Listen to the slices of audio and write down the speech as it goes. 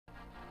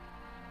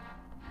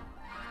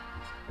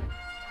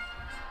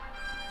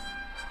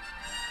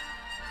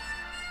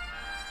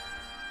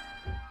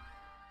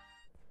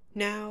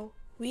Now,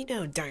 we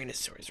know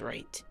dinosaurs,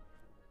 right?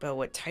 But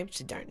what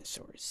types of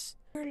dinosaurs?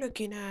 We're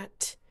looking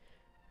at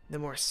the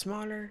more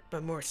smaller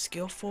but more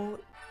skillful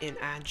and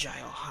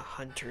agile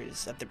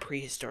hunters of the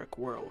prehistoric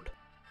world.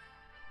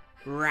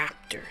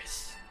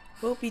 Raptors.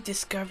 We'll be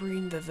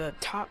discovering the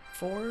top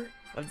 4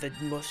 of the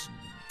most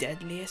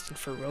deadliest and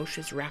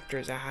ferocious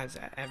raptors that has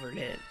ever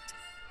lived.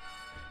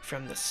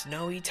 From the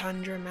snowy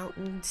tundra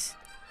mountains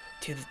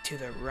to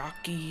the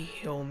rocky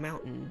hill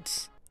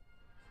mountains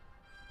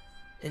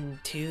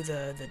and to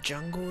the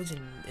jungles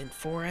and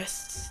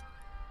forests.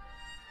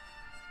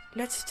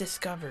 Let's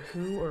discover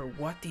who or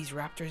what these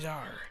raptors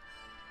are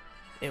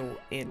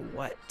and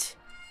what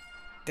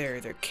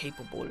they're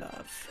capable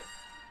of.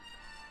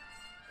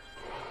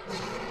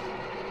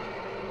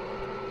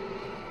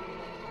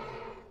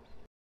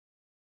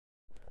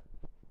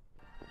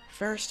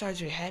 First,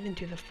 as we head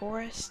into the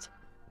forest,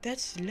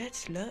 let's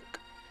look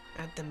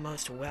at the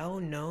most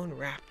well-known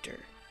raptor,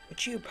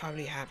 which you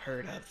probably have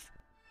heard of.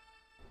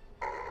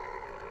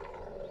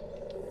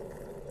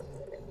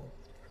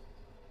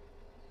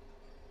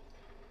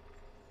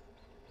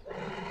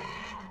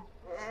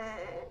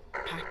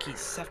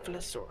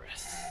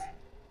 Pachycephalosaurus.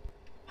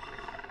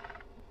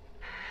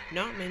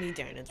 Not many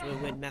dinos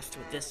would mess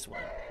with this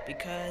one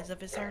because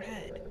of his hard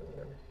head,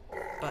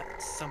 but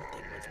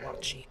something was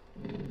watching.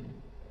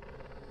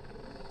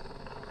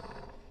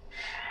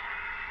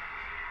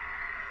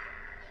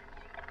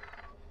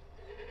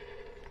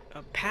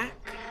 A pack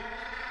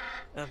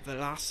of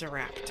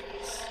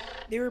Velociraptors.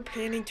 They were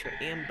planning to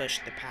ambush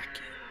the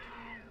Pachy.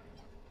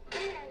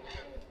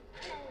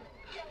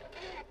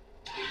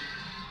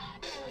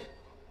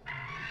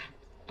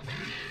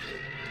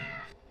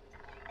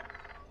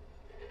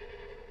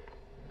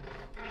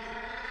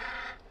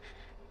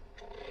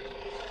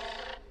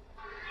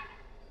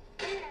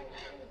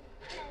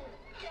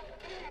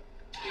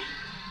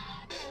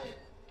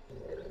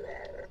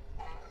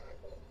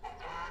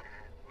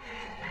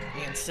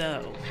 And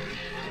so,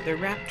 the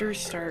raptors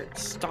start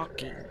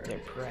stalking their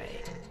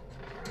prey.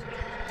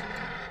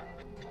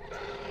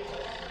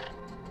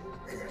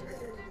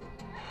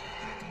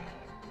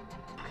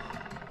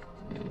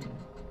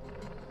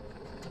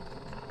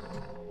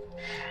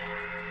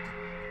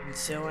 And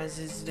so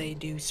as they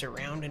do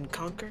surround and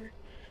conquer,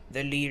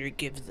 the leader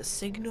gives the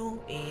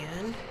signal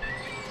and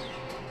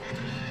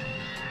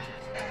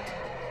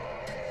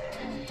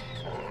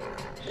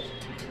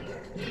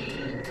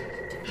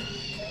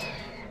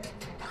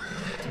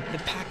the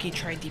Pachy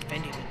tried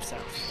defending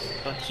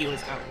himself, but he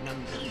was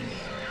outnumbered.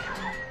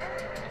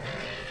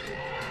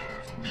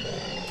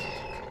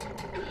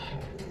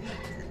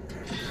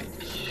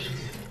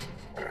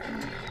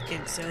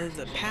 And so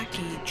the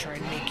Pachy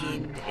tried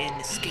making an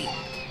escape,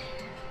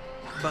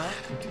 but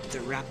the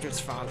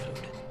raptors followed.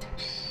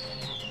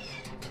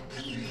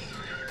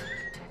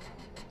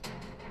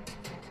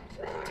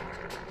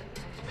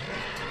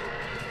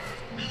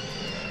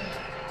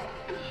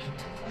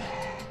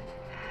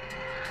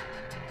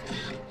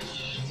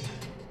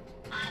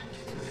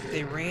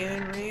 They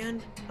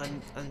ran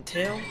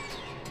until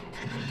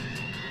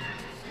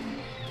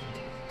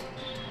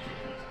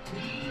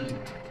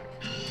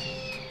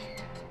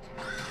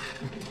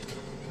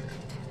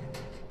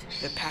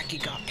the Pachy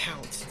got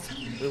pounced,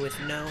 but with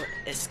no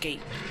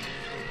escape.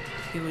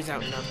 He was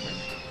outnumbered.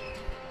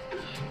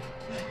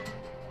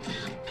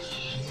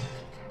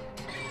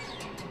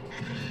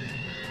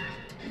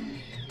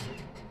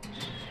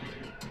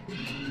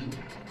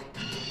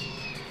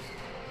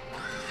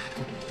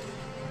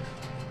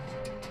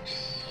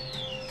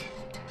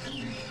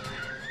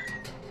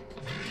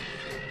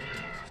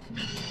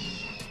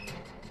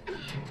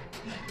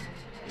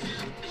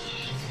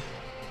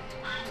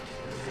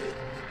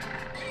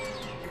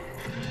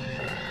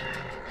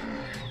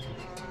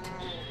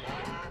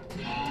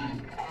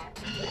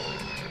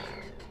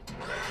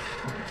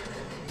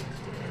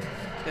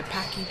 The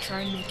Pachy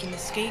tried making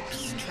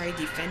escapes, tried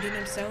defending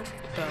himself,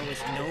 but was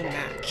no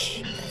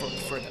match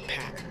for the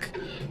pack.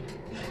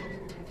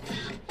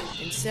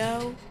 And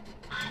so,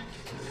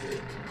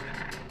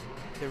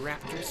 the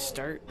raptors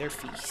start their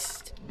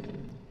feast.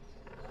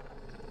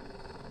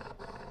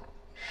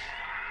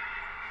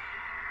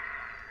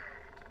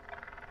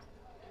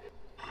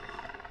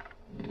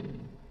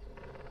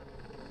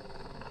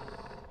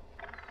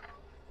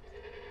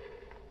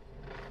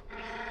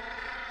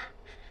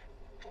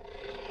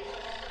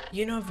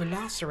 You know,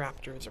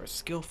 Velociraptors are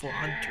skillful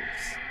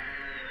hunters.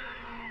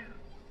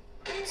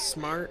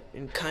 Smart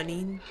and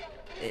cunning,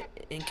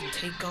 and can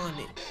take on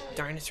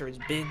dinosaurs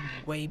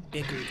way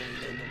bigger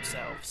than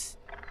themselves.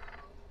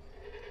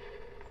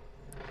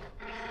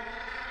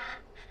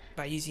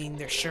 By using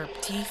their sharp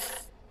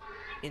teeth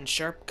and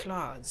sharp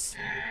claws,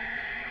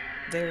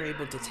 they're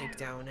able to take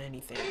down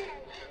anything.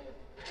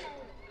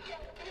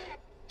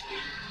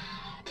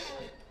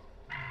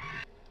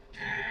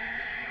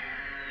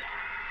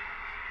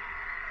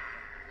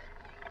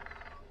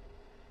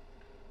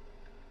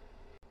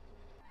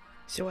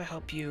 So I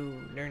hope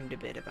you learned a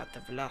bit about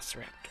the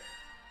Velociraptor.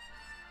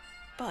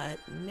 But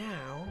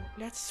now,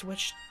 let's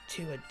switch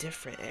to a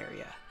different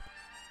area.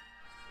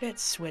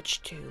 Let's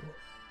switch to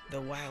the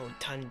wild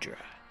tundra,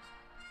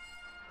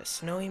 the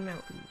snowy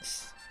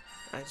mountains,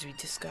 as we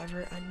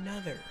discover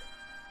another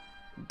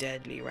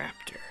deadly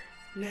raptor.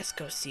 Let's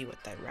go see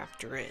what that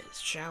raptor is,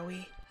 shall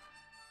we?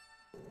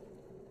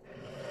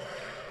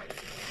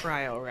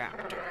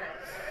 Pryoraptor,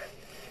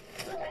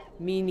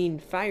 meaning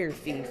fire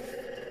thief,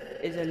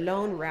 is a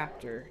lone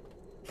raptor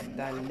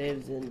that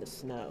lives in the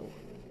snow.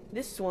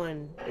 This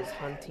one is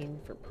hunting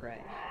for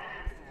prey.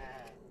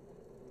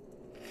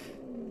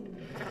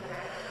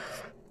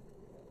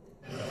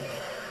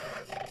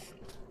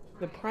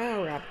 The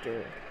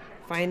Pryoraptor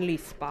finally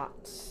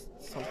spots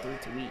something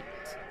to eat.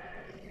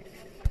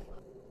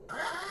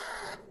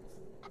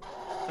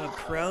 A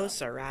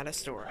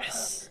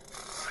Pryoraptor.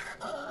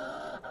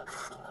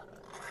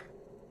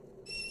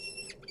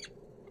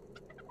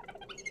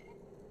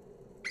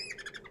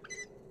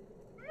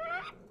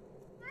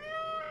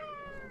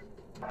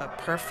 A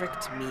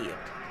perfect meal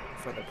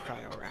for the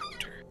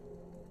Pryoraptor.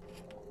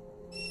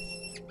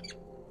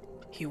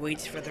 He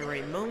waits for the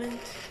right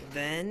moment,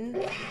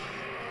 then...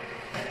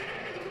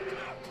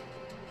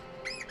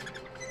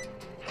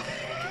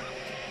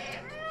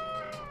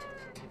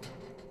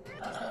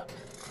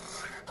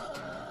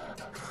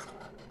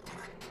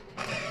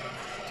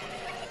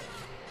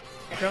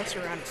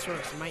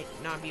 Velociraptor might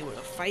not be able to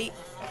fight,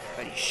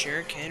 but he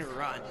sure can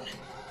run.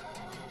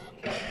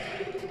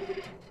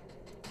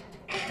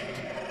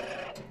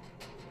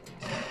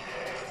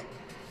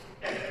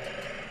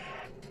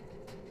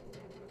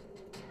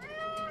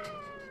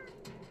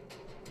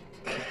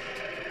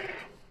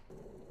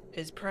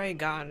 His prey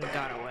got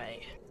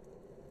away.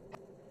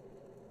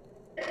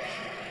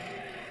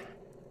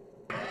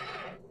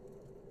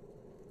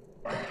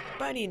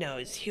 But he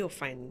knows he'll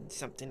find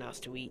something else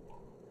to eat.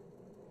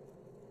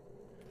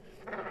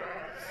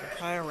 The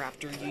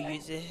Pryoraptor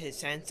uses his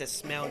sense of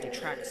smell to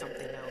track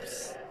something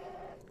else.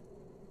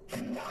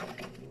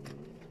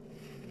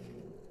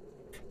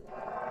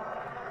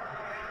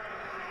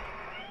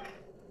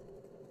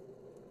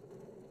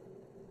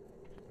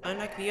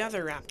 Unlike the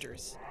other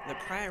raptors, the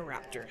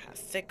Pryoraptor has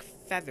thick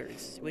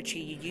feathers which he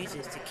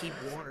uses to keep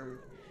warm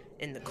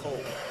in the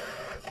cold.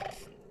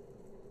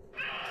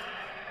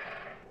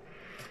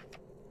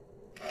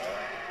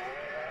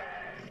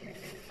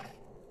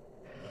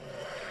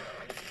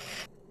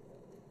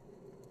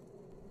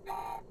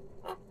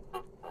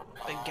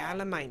 The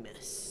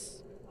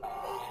Gallimimus.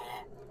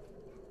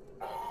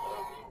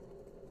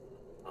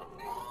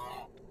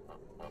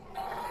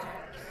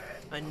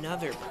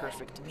 Another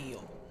perfect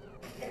meal.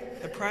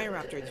 The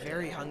Pryoraptor is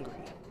very hungry.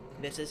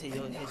 This is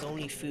his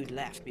only food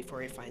left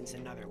before he finds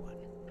another one.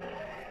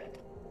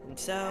 And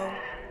so...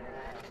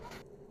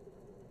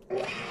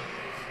 the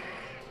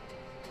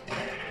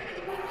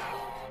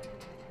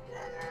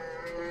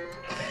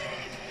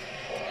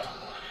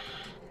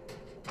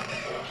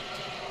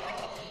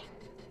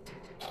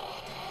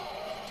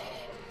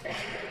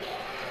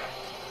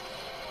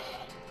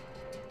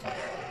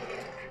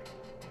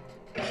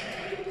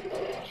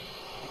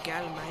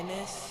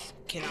Gallimimus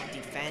cannot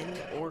defend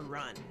or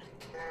run.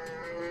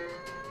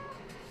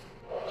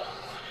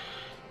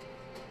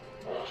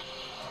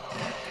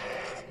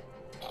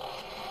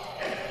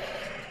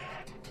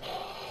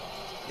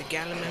 The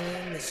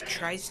Gallimimus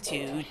tries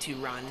to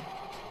run,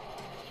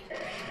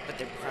 but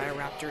the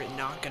Pryoraptor is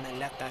not gonna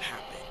let that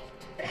happen.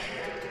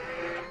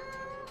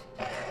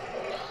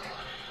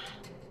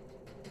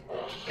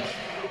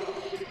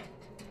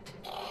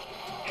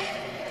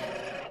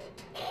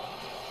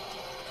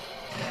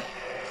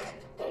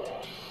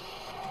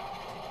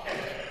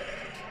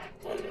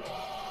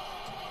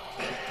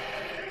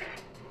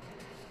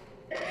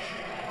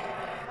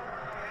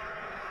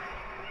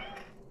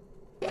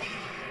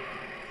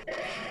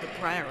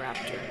 The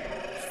Pryoraptor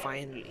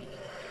finally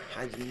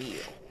has a meal.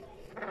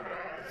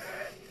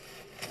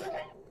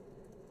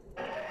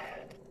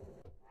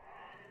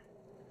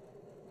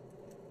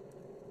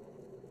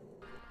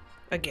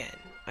 Again,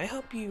 I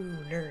hope you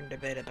learned a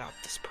bit about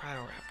this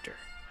Pryoraptor,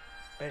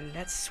 but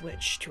let's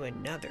switch to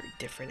another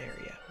different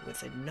area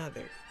with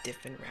another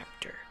different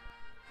raptor.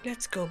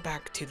 Let's go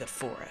back to the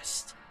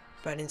forest,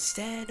 but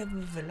instead of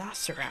a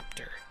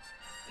Velociraptor,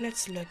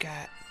 let's look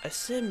at a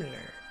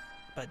similar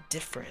but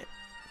different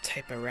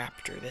type of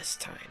raptor this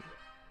time.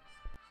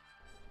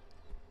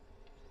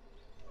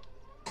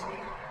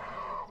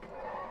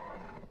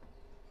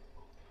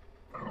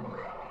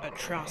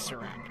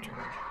 Atroiciraptor,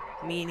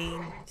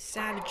 meaning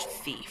savage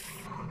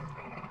thief.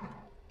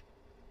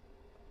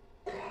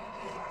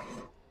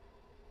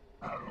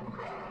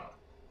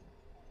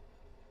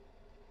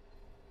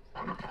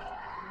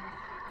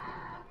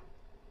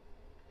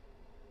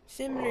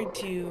 Similar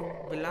to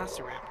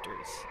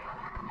Velociraptors,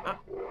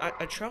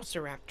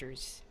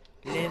 Atroiciraptors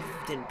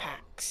lived in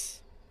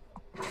packs.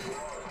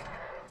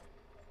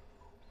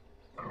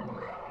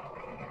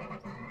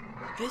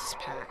 This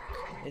pack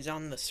is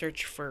on the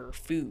search for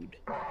food.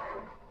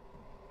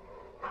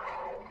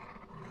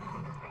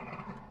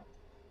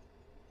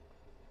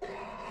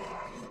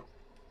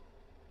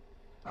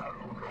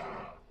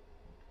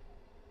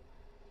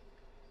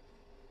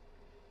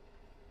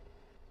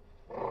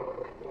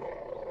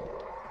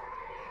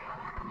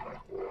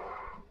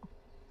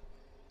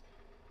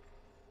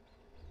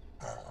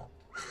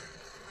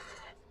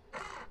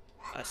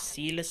 a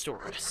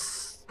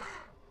Coelosaurus.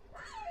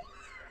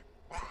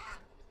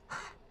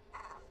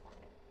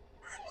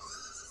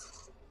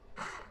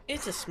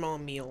 It's a small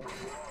meal,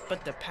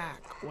 but the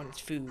pack wants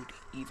food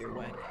either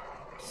way,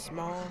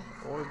 small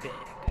or big.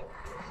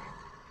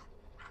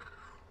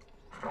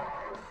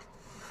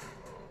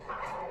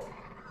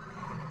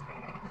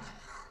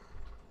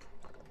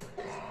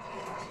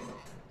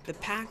 The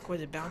pack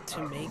was about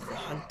to make the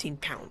hunting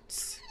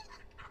pounce,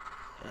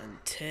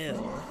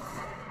 until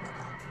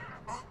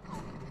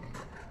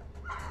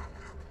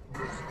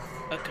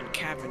a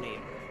concavenator,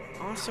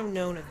 also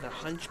known as the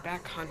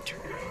hunchback hunter,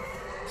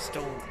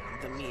 stole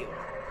the meal.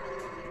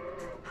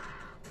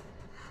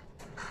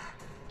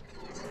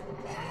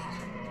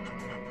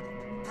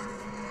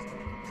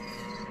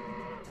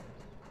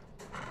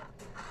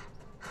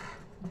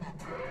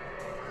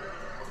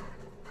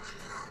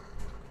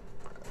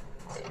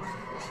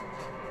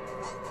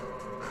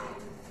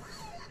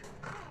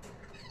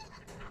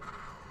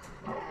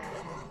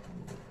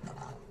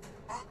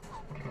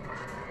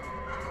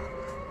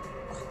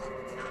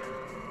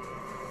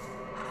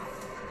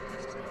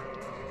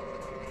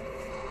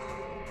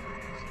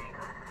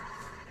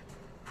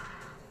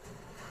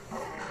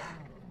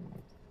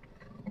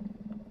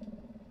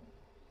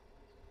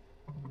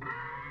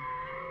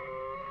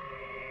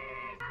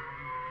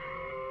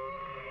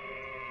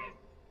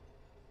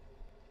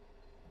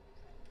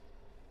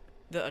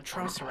 The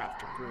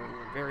Atroiciraptor crew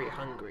were very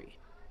hungry.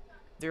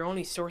 Their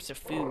only source of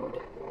food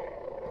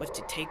was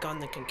to take on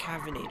the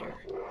concavenator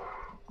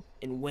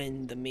and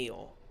win the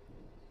meal.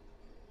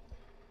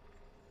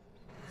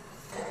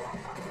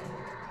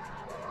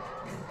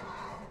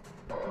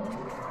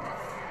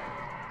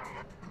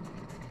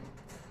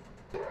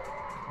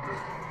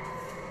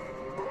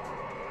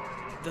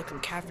 The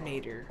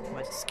concavenator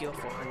was a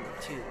skillful hunter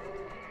too,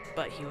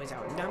 but he was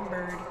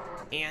outnumbered,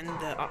 and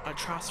the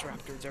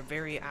Atroiciraptors are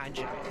very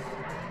agile,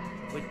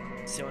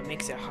 so it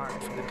makes it hard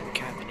for the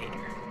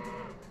concavenator.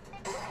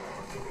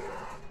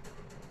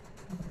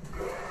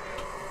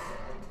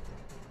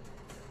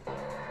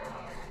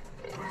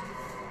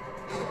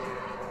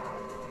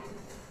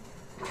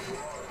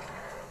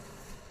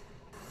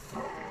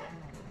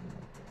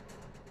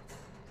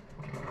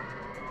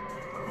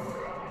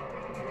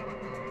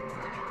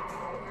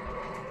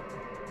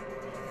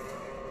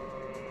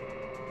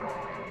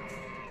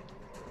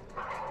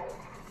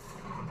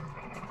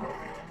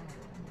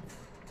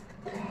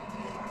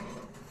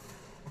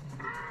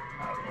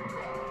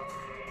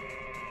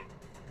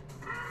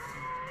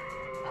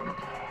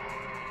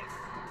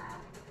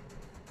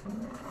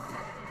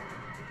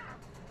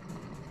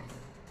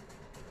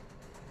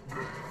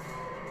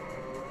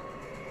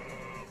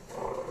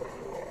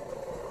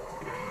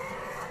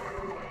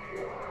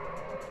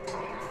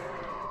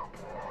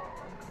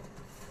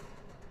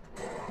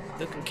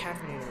 The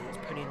concavenator was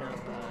putting up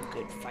a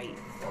good fight,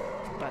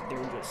 but there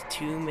were just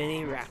too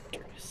many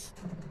raptors.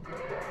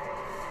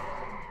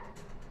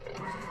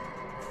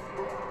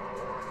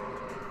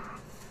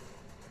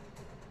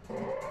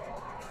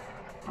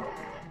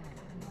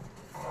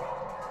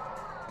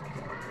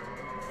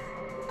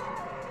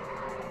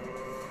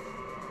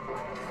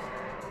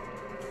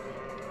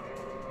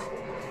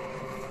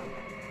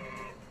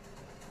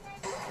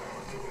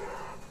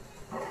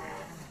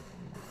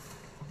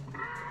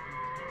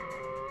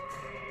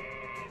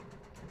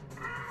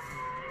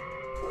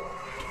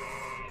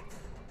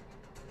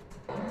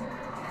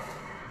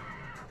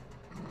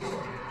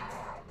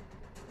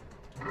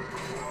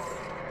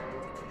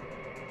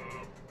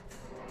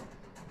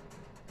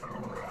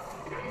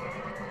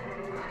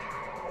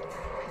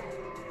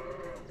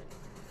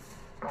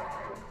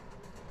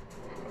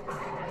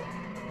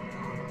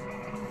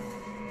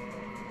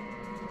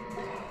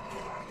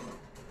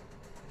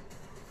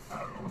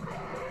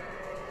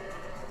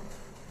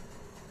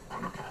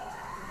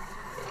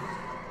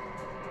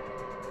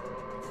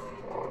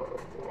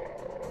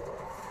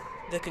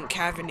 The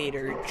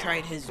concavenator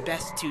tried his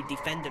best to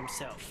defend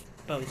himself,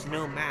 but was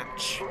no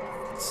match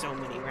with so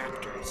many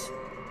raptors.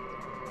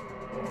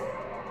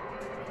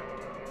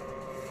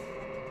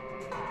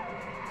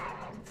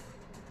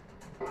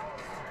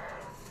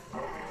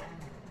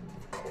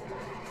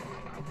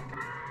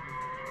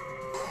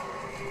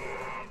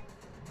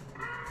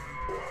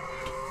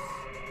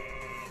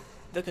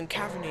 The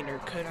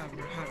concavenator could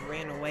have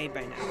ran away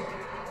by now,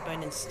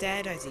 but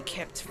instead, as he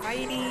kept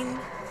fighting,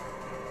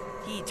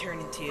 he turned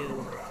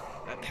into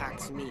a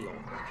pack's meal.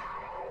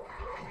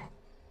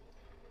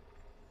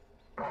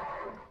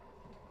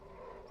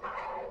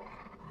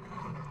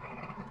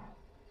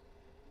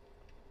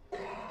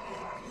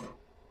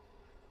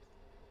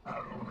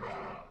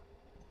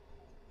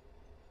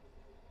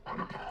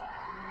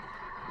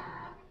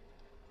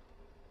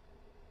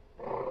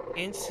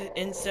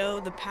 And so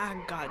the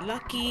pack got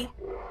lucky,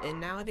 and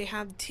now they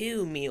have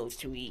 2 meals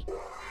to eat.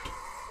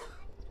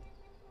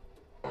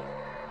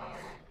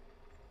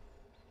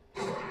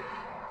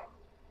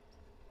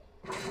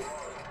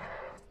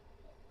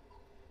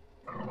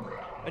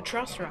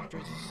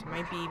 Atroiciraptors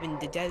might be even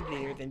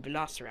deadlier than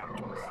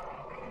Velociraptors.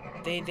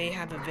 They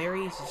have a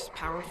very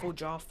powerful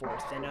jaw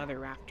force than other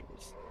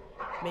raptors,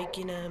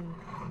 making them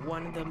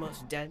one of the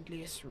most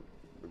deadliest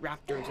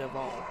raptors of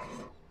all,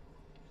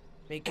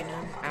 making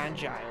them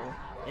agile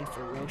and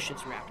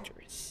ferocious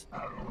raptors.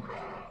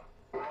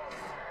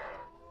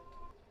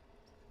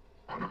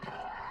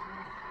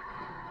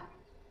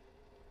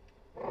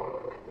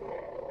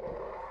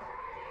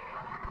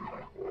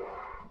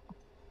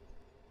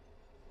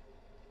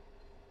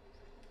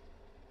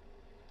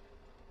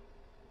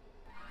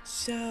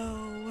 So,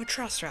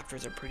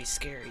 Atroiciraptors are pretty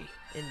scary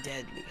and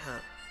deadly, huh?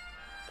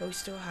 But we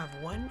still have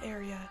one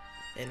area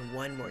and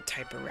one more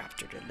type of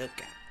raptor to look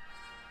at.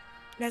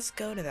 Let's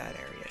go to that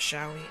area,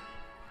 shall we?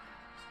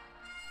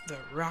 The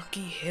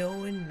rocky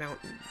hill and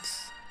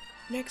mountains,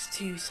 next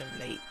to some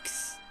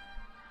lakes.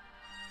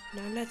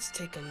 Now let's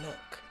take a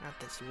look at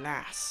this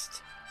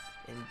last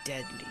and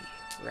deadly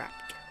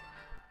raptor.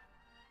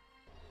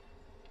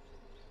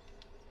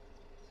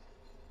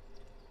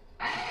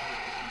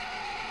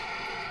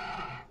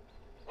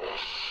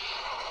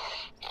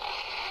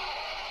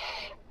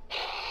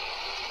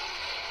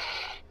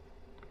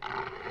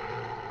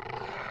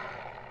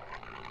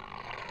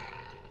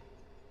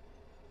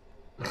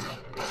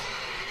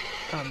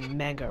 A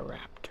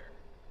Megaraptor.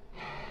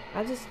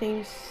 As its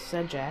name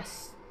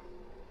suggests,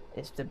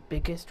 it's the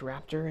biggest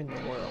raptor in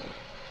the world.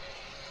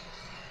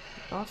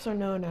 Also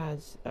known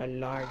as a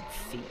large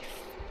thief.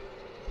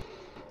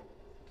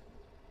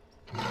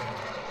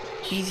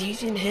 He's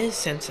using his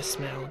sense of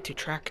smell to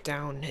track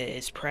down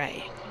his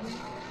prey,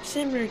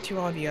 similar to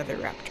all the other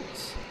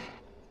raptors.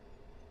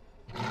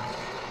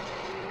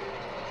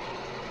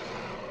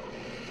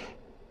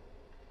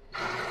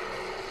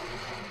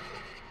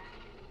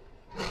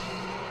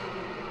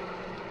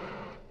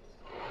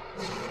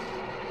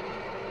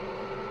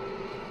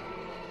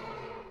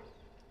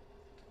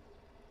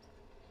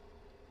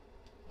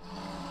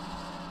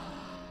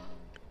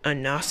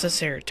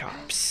 Dinosaur,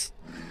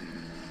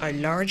 a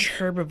large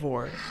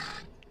herbivore.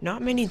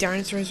 Not many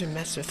dinosaurs would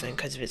mess with him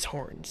because of his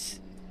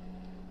horns.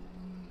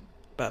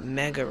 But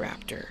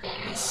Megaraptor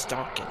is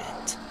stalking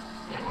it.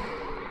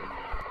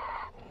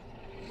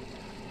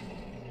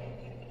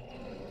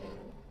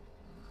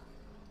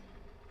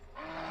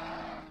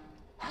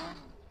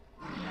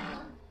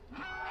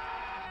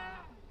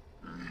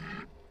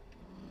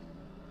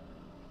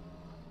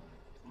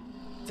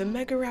 The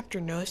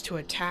Megaraptor knows to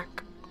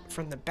attack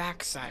from the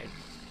backside,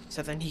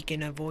 so then he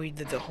can avoid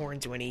the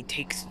horns when he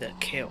takes the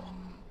kill.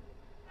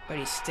 But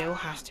he still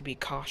has to be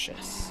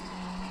cautious.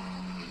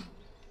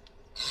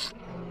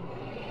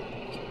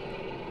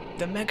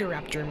 The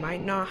Megaraptor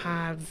might not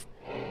have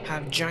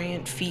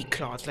giant feet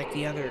claws like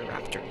the other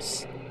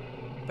raptors,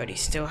 but he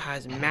still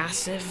has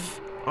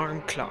massive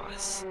arm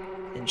claws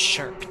and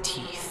sharp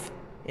teeth,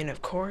 and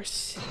of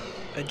course,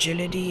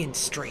 agility and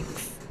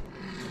strength.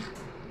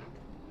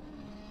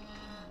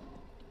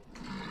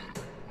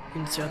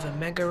 And so the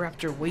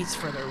Megaraptor waits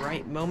for the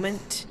right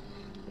moment,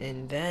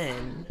 and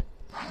then,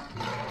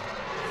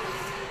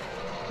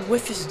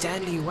 with his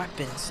deadly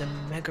weapons, the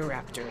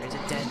Megaraptor is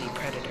a deadly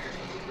predator.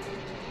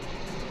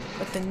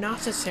 But the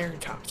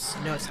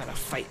Velociraptors knows how to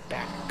fight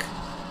back.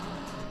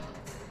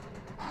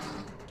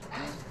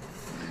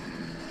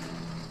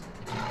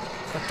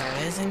 But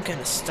that isn't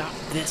gonna stop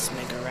this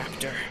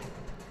Megaraptor.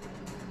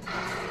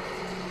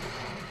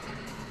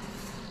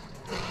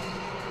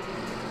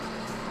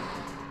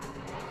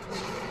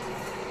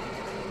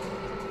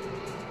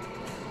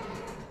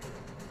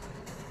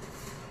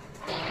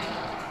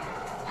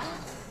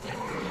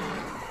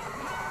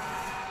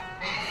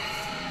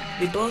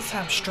 They both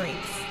have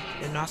strength,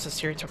 and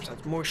Velociraptor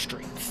has more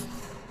strength,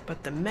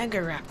 but the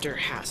Megaraptor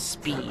has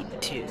speed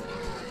too.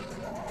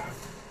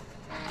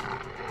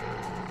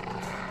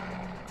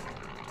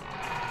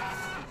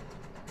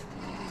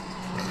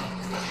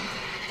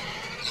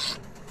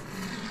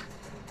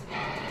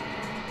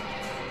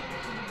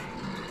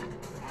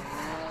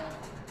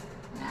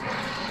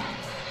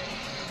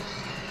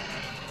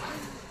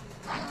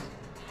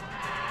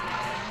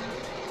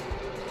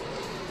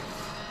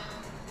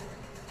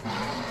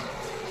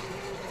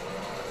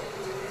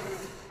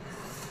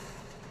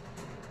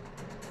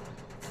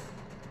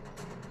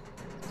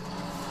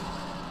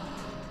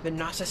 The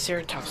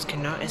Velociraptors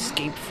cannot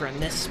escape from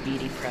this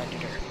speedy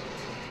predator.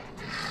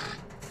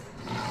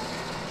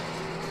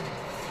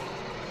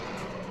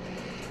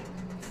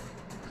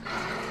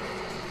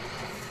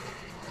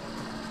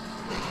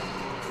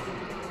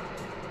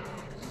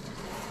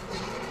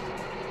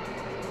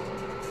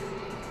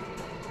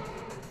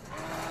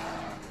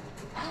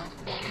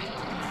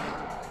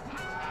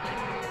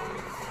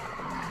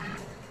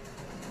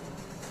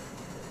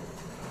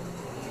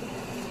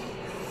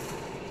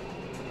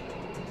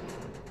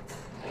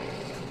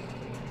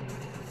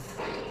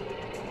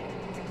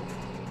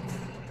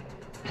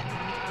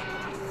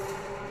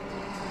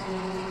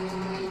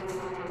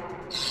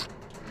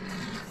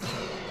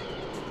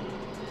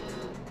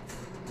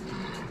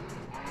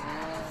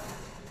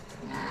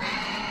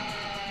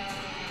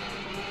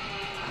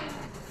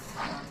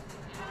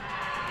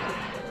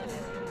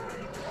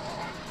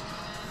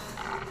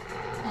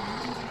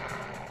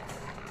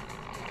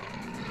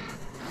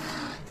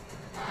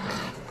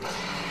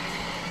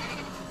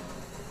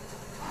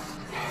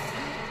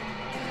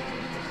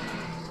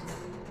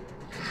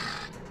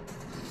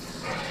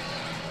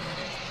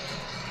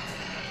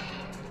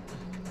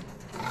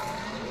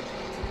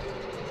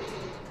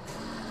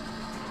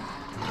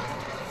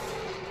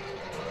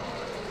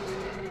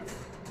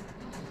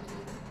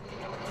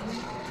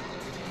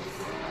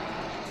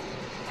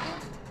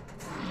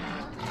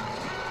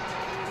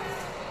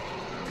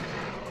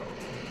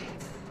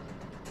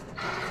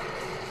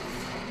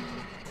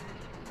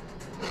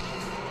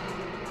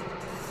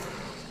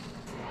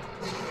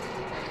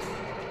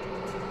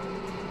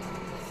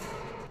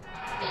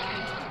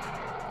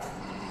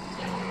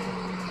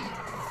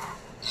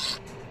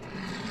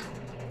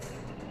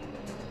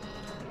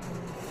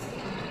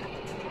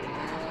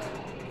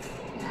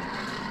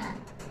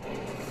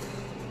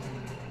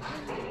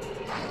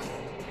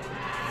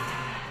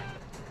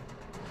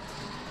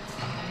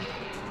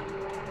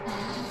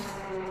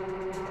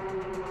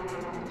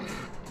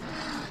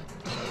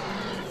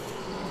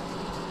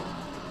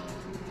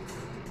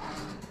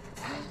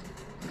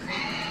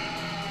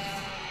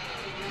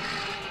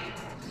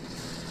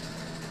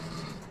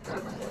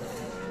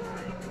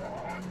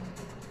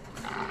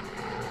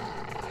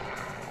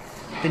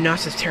 The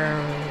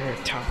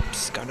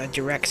Velociraptors got a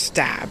direct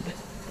stab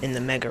in the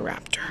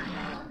Megaraptor.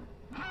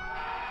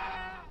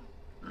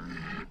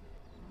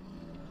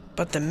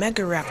 But the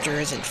Megaraptor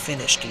isn't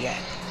finished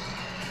yet.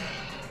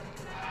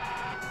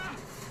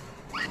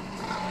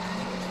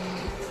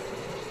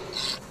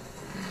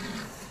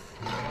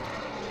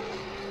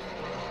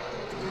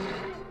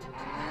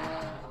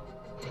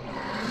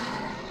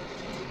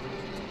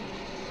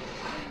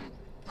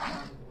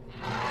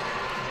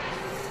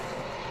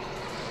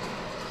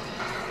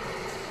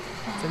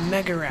 The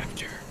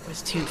Megaraptor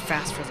was too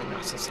fast for the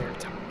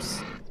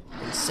Velociraptors,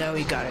 and so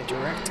he got a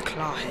direct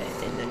claw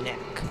hit in the neck.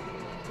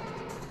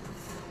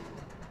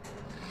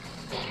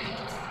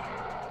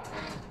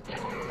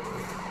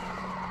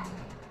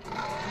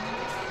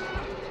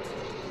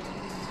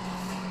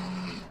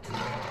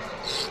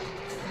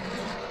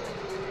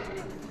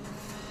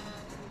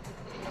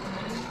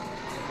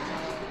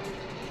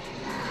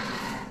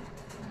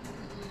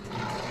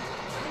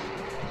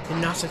 The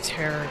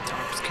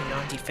Velociraptor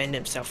cannot defend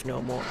himself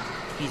no more.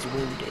 He's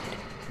wounded,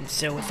 and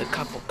so with a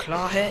couple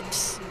claw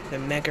hits, the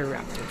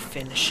Megaraptor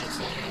finishes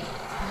him.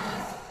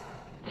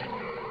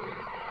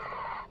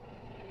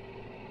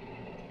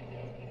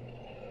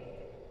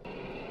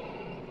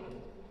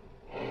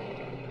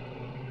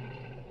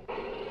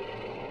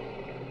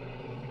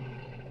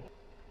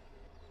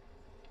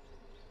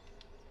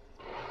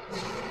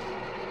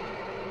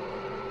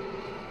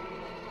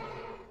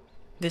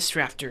 This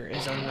raptor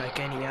is unlike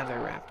any other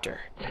raptor.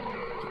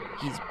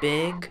 He's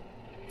big,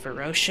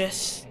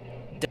 ferocious,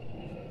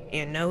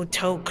 and no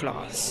toe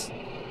claws,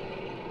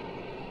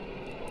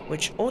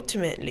 which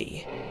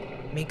ultimately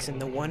makes him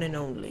the one and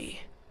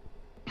only,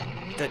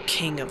 the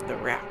king of the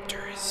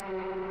raptors.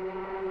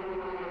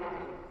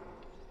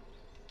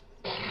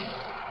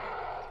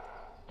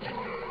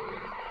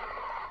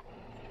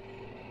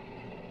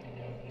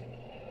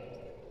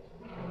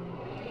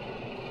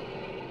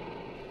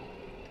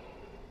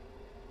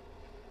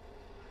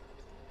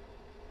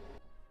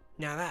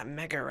 Now that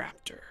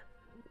Megaraptor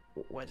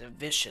was a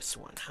vicious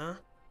one, huh?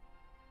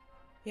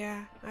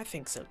 Yeah, I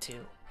think so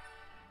too.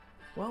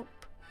 Well,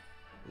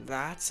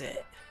 that's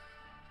it.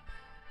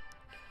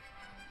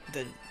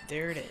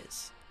 There it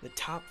is. The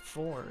top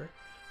 4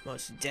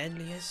 most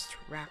deadliest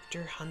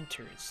raptor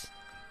hunters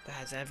that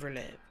has ever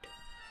lived.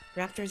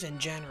 Raptors in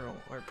general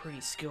are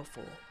pretty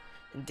skillful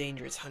and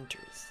dangerous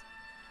hunters.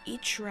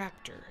 Each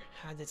raptor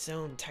has its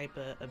own type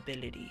of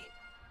ability.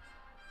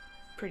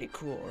 Pretty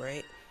cool,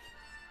 right?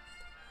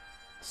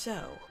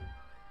 So,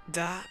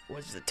 that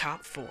was the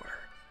top 4.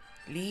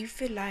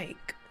 Leave a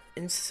like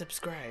and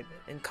subscribe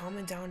and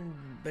comment down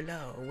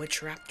below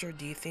which raptor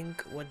do you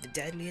think was the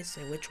deadliest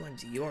and which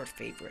one's your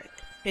favorite.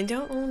 And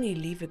don't only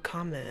leave a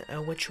comment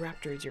on which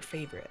raptor is your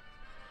favorite.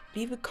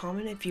 Leave a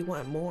comment if you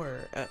want more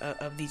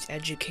of these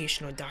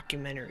educational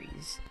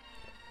documentaries.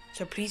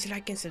 So please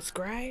like and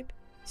subscribe.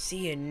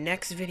 See you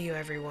next video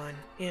everyone,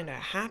 and a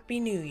happy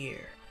new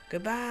year.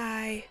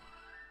 Goodbye.